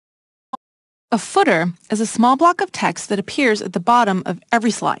A footer is a small block of text that appears at the bottom of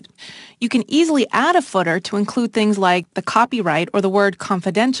every slide. You can easily add a footer to include things like the copyright or the word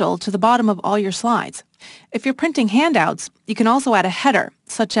confidential to the bottom of all your slides. If you're printing handouts, you can also add a header,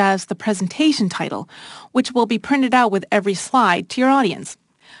 such as the presentation title, which will be printed out with every slide to your audience.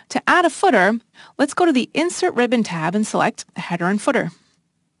 To add a footer, let's go to the Insert Ribbon tab and select Header and Footer.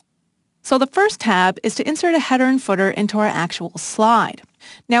 So the first tab is to insert a header and footer into our actual slide.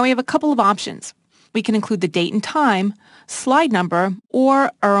 Now we have a couple of options. We can include the date and time, slide number,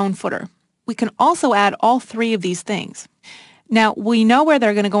 or our own footer. We can also add all three of these things. Now we know where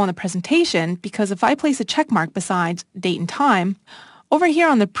they're going to go in the presentation because if I place a check mark beside date and time, over here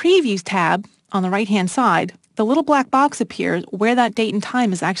on the Previews tab on the right-hand side, the little black box appears where that date and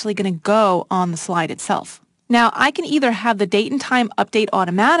time is actually going to go on the slide itself. Now, I can either have the date and time update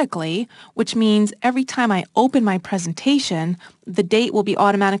automatically, which means every time I open my presentation, the date will be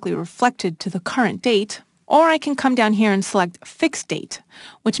automatically reflected to the current date, or I can come down here and select Fixed Date,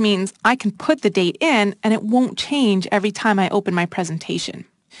 which means I can put the date in and it won't change every time I open my presentation.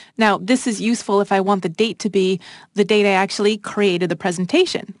 Now, this is useful if I want the date to be the date I actually created the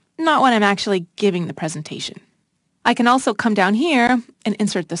presentation, not when I'm actually giving the presentation. I can also come down here and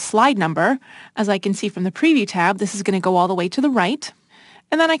insert the slide number. As I can see from the Preview tab, this is going to go all the way to the right.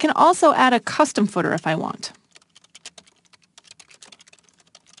 And then I can also add a custom footer if I want.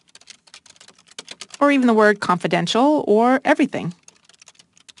 Or even the word confidential or everything.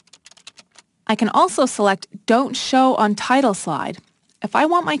 I can also select Don't Show on Title Slide if I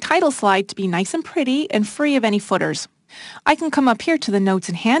want my title slide to be nice and pretty and free of any footers. I can come up here to the Notes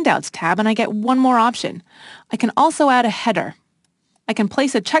and Handouts tab and I get one more option. I can also add a header. I can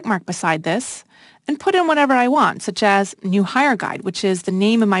place a check mark beside this and put in whatever I want, such as New Hire Guide, which is the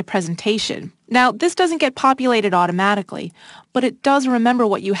name of my presentation. Now, this doesn't get populated automatically, but it does remember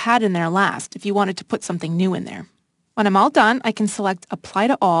what you had in there last if you wanted to put something new in there. When I'm all done, I can select Apply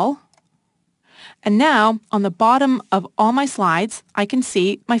to All. And now, on the bottom of all my slides, I can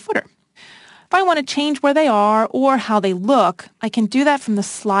see my footer. If I want to change where they are or how they look, I can do that from the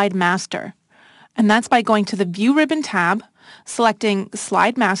Slide Master. And that's by going to the View Ribbon tab, selecting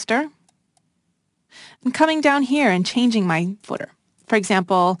Slide Master, and coming down here and changing my footer. For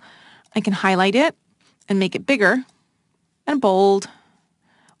example, I can highlight it and make it bigger and bold,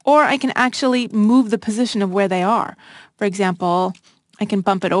 or I can actually move the position of where they are. For example, I can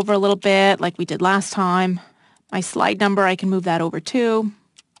bump it over a little bit like we did last time. My slide number, I can move that over too.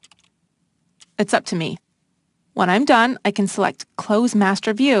 It's up to me. When I'm done, I can select Close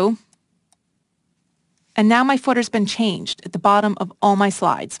Master View, and now my footer's been changed at the bottom of all my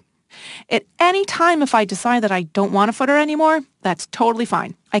slides. At any time if I decide that I don't want a footer anymore, that's totally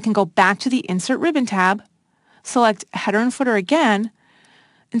fine. I can go back to the Insert Ribbon tab, select Header and Footer again,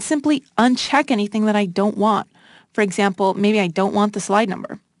 and simply uncheck anything that I don't want. For example, maybe I don't want the slide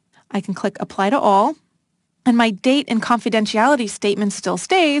number. I can click Apply to All, and my date and confidentiality statement still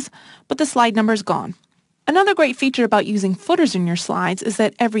stays, but the slide number is gone. Another great feature about using footers in your slides is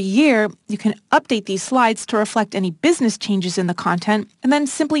that every year you can update these slides to reflect any business changes in the content and then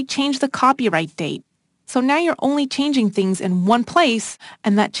simply change the copyright date. So now you're only changing things in one place,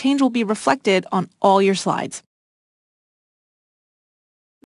 and that change will be reflected on all your slides.